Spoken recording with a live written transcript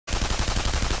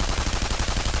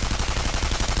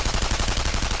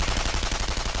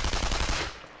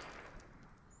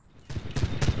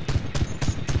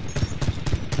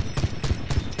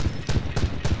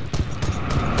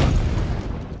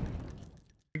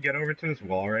get over to this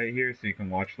wall right here so you can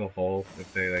watch the hole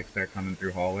if they like start coming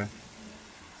through hallway.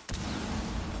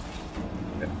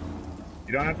 Yeah.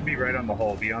 You don't have to be right on the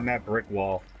hole, be on that brick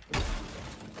wall.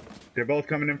 They're both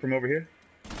coming in from over here.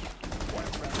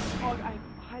 Oh,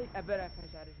 I bet I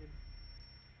finished out of him.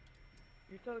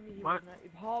 You're telling me he was not...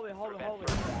 Hallway.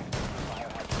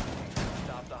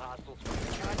 Stop the hostiles from the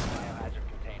biohazard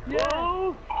container. Yeah!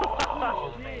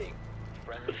 Oh, shit!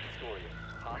 Friendly victorious.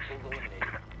 Hostiles eliminated.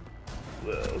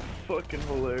 That's fucking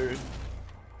hilarious.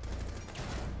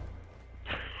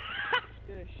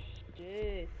 Good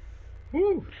shit.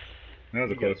 Woo! That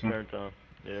was a close one.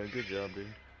 Yeah, good job, dude.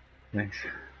 Thanks.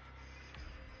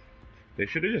 They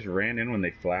should have just ran in when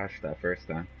they flashed that first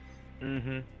time.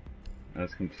 Mm-hmm. I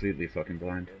was completely fucking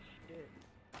blind.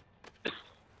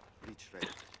 Reach right.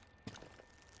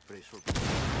 Brace for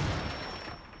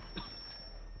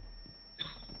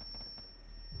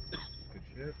Good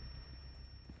shit.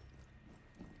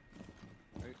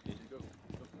 Alright, here you go.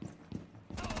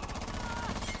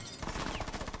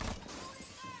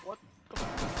 What the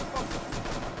fuck?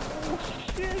 Oh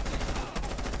shit!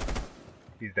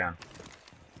 He's down.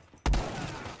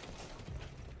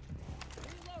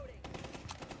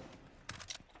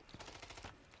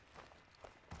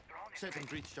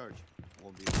 second reach charge.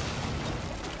 Won't be.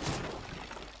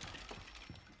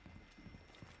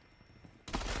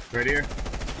 Right here.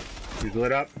 He's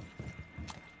lit up.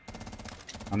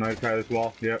 I'm gonna try this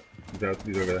wall. Yep. He's out.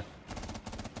 He's over there.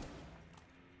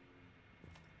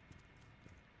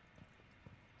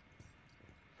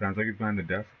 Sounds like he's behind the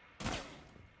desk.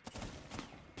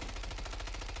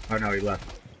 Oh no, he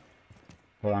left.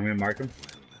 Hold on, I'm gonna mark him.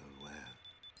 Well.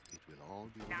 It will all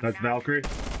be. That's Valkyrie.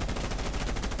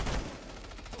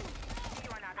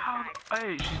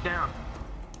 Hey, she's down.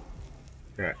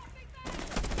 Okay.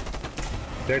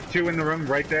 There's two in the room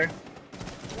right there.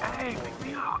 Hey, pick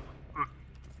me up.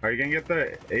 Are you gonna get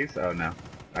the ace? Oh no.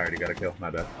 I already got a kill. My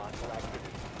bad. Hostile activity.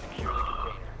 Secure the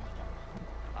container.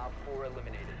 Op 4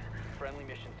 eliminated. Friendly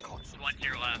mission.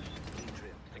 1-0 left.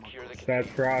 Secure the That's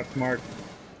container. Frost, Mark.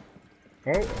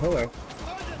 Oh, hello.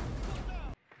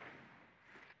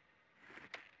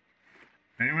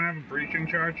 Anyone have a breaching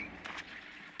charge?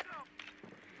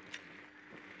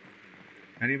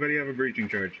 Anybody have a breaching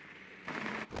charge? No,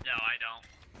 I don't.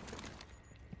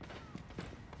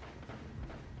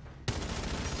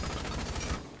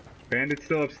 Bandit's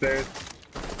still upstairs.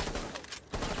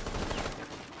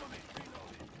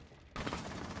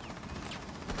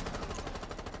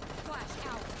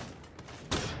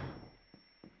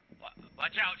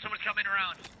 Watch out, someone's coming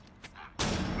around.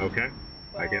 Okay,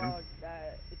 I get him.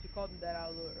 If you called him that out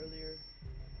a little earlier.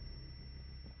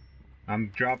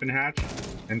 I'm dropping hatch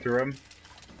into room.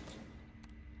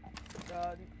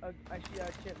 I see a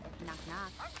chip. Knock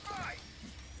knock.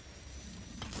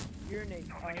 Urinate. He's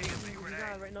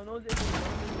not right. No one's in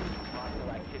Hostile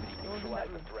activity. No one's in Neutralize that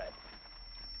the room. threat.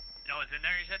 No one's in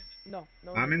there, you said? No.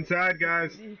 I'm inside,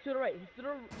 guys. He's to the right. He's to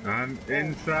the I'm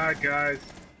inside, guys.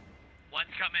 One's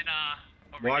coming,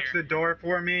 over Watch here. the door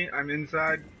for me. I'm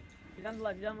inside. He's on the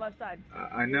left. He's on the left side.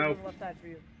 I know. He's on the left side for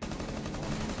you.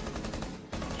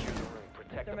 Secure the room.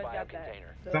 Protect the Somebody's bio got that.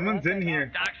 container. The Someone's left in side here.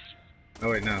 out. Docs. Oh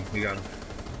wait, no, we got him.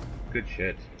 Good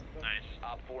shit. Nice.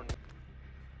 Op 4.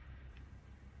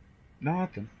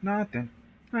 Nothing.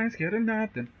 Nice getting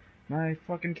nothing. My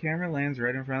fucking camera lands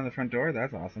right in front of the front door.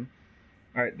 That's awesome.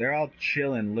 Alright, they're all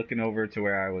chilling, looking over to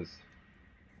where I was.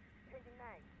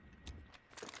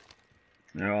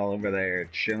 They're all over there,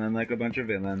 chilling like a bunch of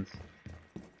villains.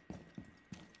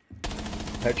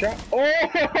 Headshot?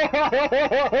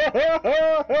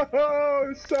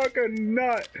 Oh! Suck a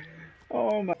nut!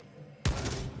 Oh my.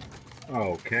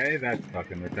 Okay, that's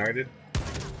fucking retarded.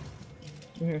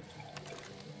 I'm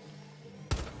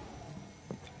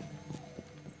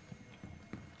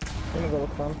gonna go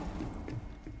look for him.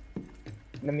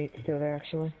 The meat's still there,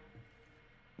 actually.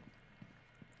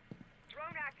 Drone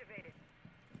activated.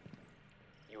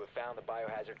 You have found the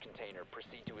biohazard container.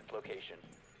 Proceed to its location.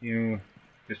 You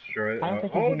destroy it. I don't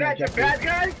think Oh, he's that's a gonna bad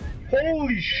guy?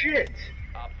 Holy shit!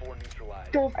 Op 4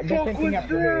 neutralized. The I just fuck think was he got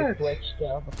really that?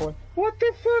 glitched before. What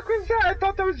the fuck was that? I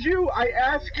thought that was you. I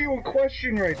asked you a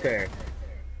question right there.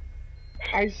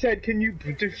 I said, can you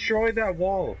destroy that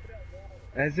wall?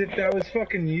 As if that was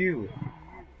fucking you.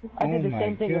 I did Oh the my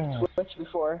same thing God. with Twitch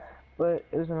before, but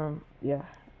it was yeah.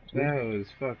 That was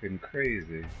fucking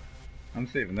crazy. I'm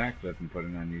saving that clip and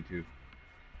putting it on YouTube.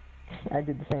 I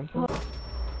did the same thing. 10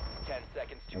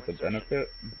 seconds to That's a insertion. benefit.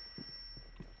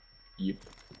 Yep.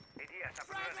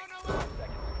 5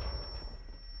 seconds.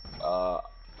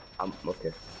 I'm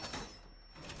okay.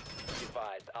 Be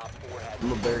advised, Op 4 has. I'm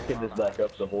gonna barricade this back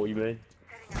up, the hole you made.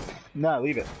 No,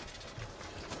 leave it.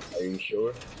 Are you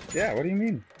sure? Yeah, what do you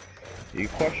mean? Are you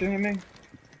questioning me?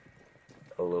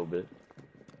 A little bit.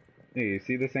 Hey, you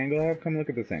see this angle I have? Come look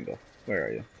at this angle. Where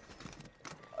are you?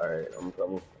 Alright, I'm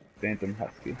coming. Phantom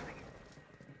Husky.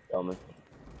 Coming.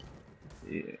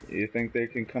 You think they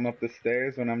can come up the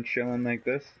stairs when I'm chilling like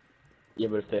this? Yeah,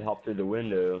 but if they hop through the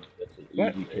window, that's an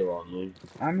What? easy kill on me.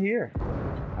 I'm here.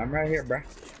 I'm right here, bruh.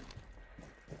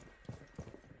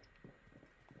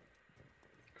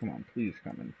 Come on, please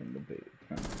come in from the bait,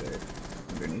 from the stairs.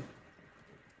 Underneath.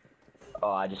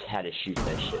 Oh, I just had to shoot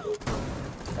that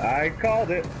shit. I called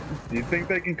it. Do you think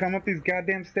they can come up these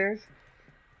goddamn stairs?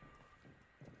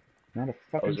 Not a I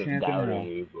fucking was just chance in doubting hell.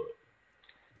 you, but...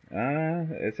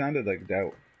 It sounded like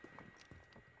doubt.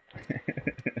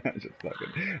 I'm just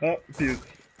fucking. Oh, fuse.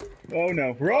 Oh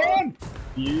no, run!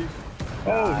 Fuse?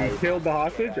 Oh, he Nice. killed the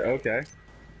hostage? Okay.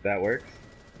 That works.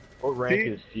 What rank See,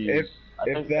 is Fuse? I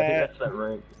think that's that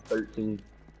rank, 13.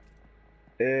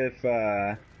 If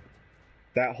that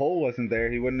hole wasn't there,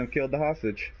 he wouldn't have killed the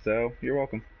hostage. So, you're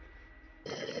welcome.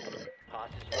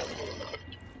 Hostage located.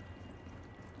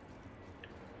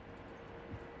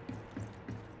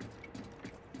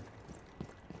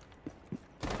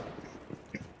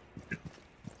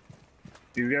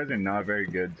 These guys are not very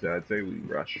good, so I'd say we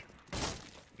rush.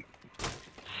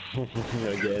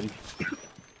 Again.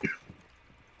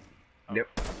 Yep.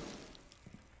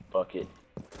 Fuck it.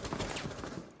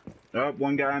 Oh,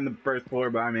 one guy on the first floor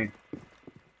by me.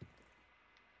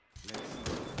 Let's see. It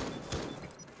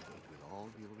will all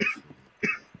be over soon.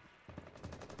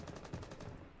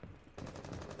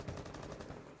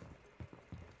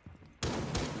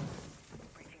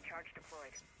 Breaching charge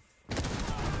deployed.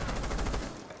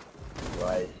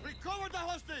 Right. Recover the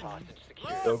hostage! Hostage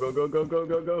secure. Go, go, go, go, go,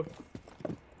 go, go.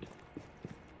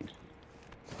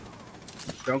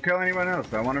 Don't kill anyone else.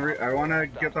 I wanna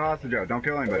get the hostage out. Don't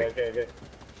kill anybody. Okay, okay,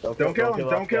 okay. Don't kill him.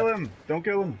 Don't kill us. him. Don't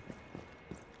kill him.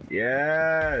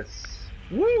 Yes.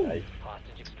 Woo. Nice.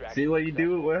 Hostage extraction. See what you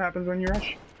do? What happens when you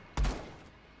rush?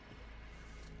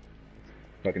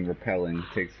 Fucking repelling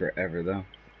takes forever though.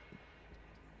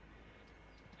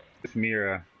 This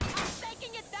Mira.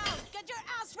 Taking it down! Get your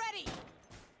ass ready!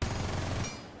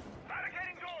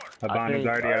 Habana's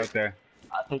already out there.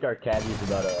 I think our cabbie's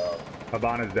about to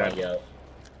Habana's leg dead. out.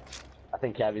 I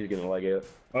think cabbie's gonna leg out.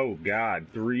 Oh god,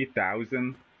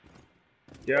 3,000?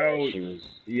 Yo, She was...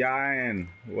 Yan,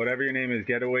 whatever your name is,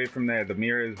 get away from there. The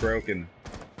mirror is broken.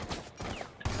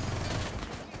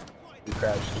 She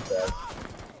crashed too fast.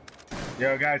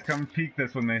 Yo guys, come peek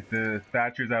this with me. The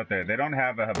Thatcher's out there. They don't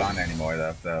have a Habana anymore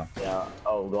though, so Yeah.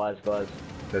 Oh, glass.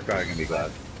 there's probably gonna be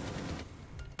glass.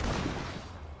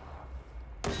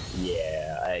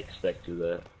 Yeah, I expected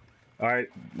that. Alright,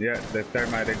 yeah, they're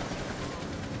thermiting.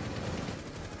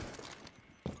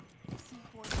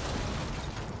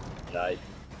 Nice.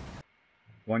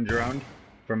 One drone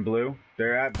from blue.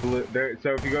 They're at blue.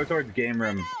 So if you go towards game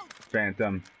room,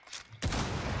 Phantom.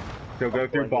 So go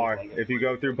through bar. If you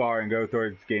go through bar and go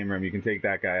towards game room, you can take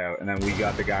that guy out, and then we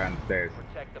got the guy on the stairs.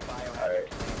 Protect the biohazard Alright.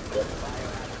 container. Yep. The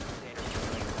biohazard container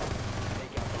is being lost.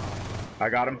 Take out the hostage. I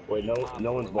got him. Wait, no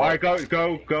one's All right, go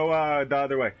the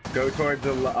other way. Go towards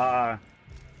the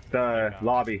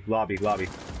lobby.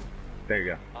 There you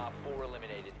go. Op 4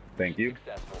 eliminated. Thank you.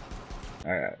 Successful.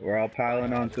 All right, we're all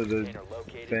piling onto the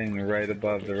thing right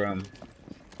above the room.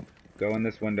 Go in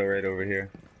this window right over here.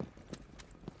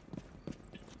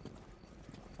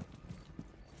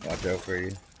 Watch out for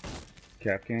you.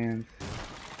 Cap cans.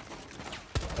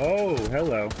 Oh,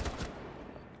 hello.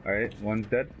 All right, one's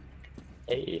dead.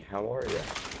 Hey, how are you?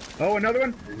 Oh, another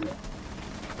one.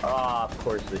 Ah, of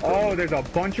course they Oh, there's a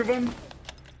bunch of them.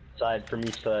 Side from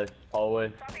each side. Hallway.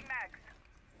 Dropping mags.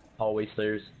 Hallway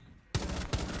stairs.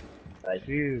 Nice.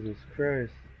 Jesus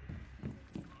Christ.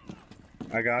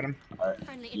 I got him. Alright.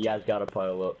 You guys gotta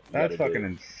pile up. You That's gotta do fucking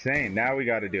insane. Now we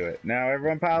gotta do it. Now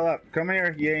everyone pile up. Come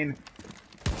here, Yane. it.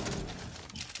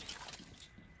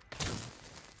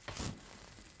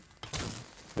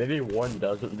 Maybe one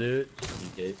doesn't do it, just in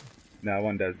case. No,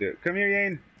 one does do it. Come here,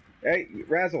 Yane. Hey,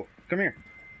 Razzle. Come here.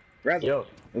 Razzle. Yo,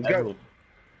 Let's go. everyone,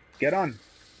 Get on.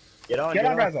 Get on, Get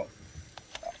on, Razzle.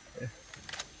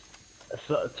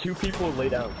 So, two people lay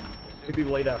down. Two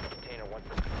people lay down. Container once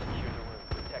secure the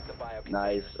room. Protect the bio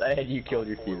Nice. And you killed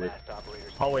your Four teammate. last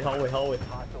operators. Hallway.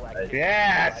 Hostile activity.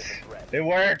 Yes! Provide the threat. It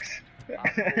works.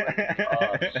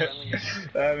 Friendly-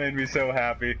 That made me so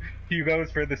happy. He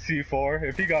goes for the C4.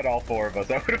 If he got all four of us,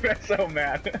 I would have been so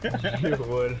mad. You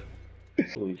would.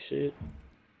 Holy shit.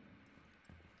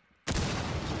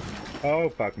 Oh,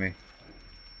 fuck me.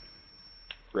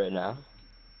 Right now?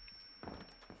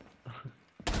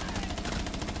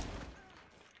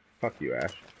 Fuck you,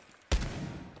 Ash.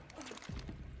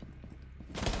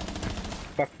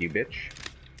 Fuck you, bitch.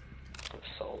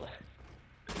 Solid.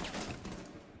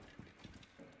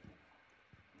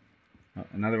 Oh,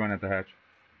 another one at the hatch.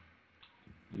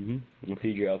 If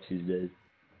he drops, he's dead.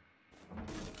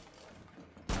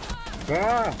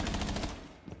 Ah!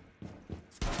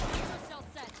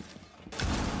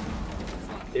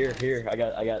 Here, I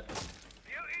got.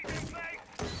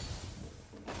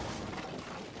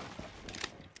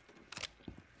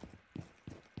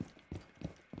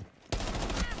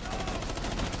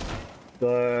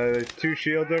 The 2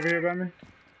 shields over here by me.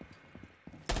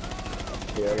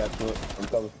 Here, I got smoke. I'm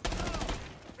coming.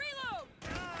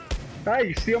 Hey,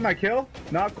 you steal my kill?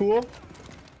 Not cool.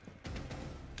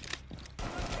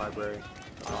 Library.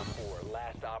 Op 4,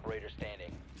 last operator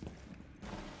standing.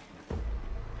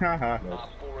 Haha. Op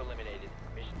 4 eliminated.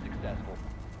 Mission successful.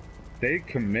 They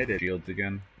committed shields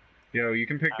again. Yo, you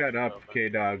can pick that up,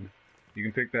 K-Dog. You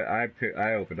can pick that.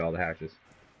 I opened all the hatches.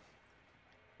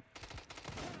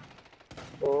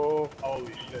 Oh,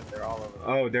 holy shit, they're all over.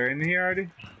 Oh, they're in here already?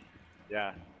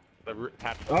 Yeah. The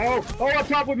hatch. Oh, up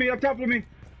top with me, up top with me.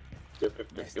 Good,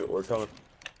 we're coming.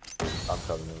 I'm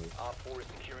coming over. Op 4 is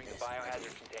securing the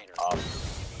biohazard container.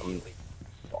 Immediately.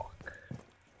 Fuck.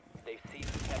 They've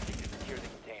ceased attempting to secure the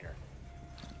container.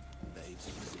 Babes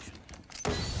in position.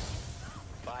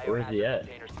 Where's he Biohazard at?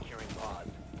 container securing pods.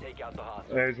 Take out the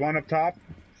hostage. There's one up top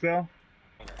still.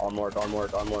 On mark. 5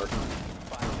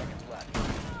 seconds left.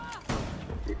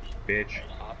 Bitch.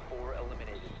 Op 4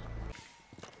 eliminated.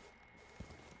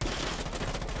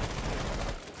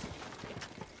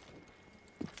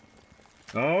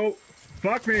 Oh,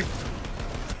 fuck me.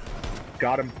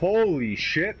 Got him. Holy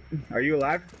shit. Are you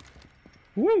alive?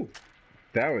 Woo.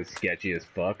 That was sketchy as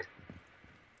fuck.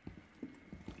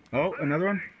 Oh, another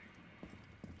one.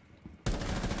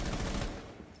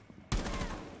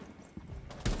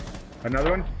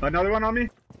 Another one on me.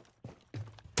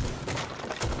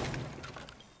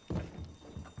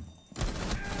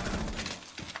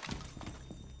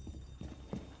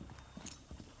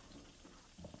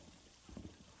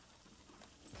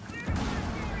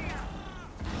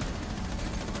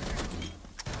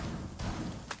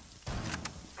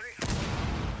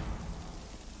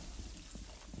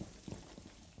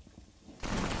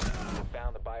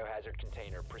 Found the biohazard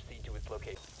container. Proceed to its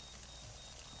location.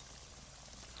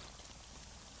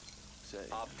 Say,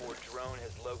 Op 4 drone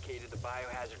has located the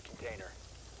biohazard container.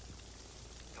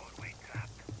 Doorway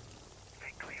trapped.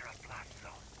 Stay clear of blast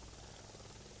zone.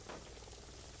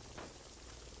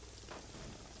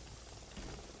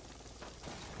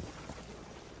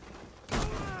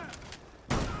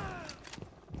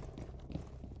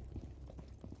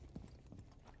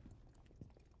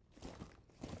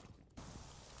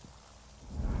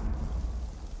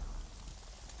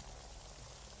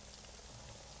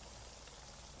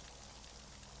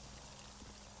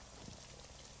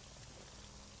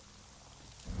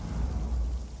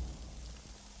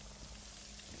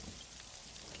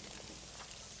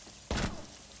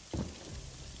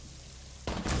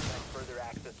 Further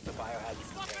access to the biohazard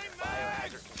container.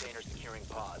 Biohazard container securing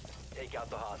pods. Take out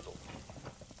the hostile.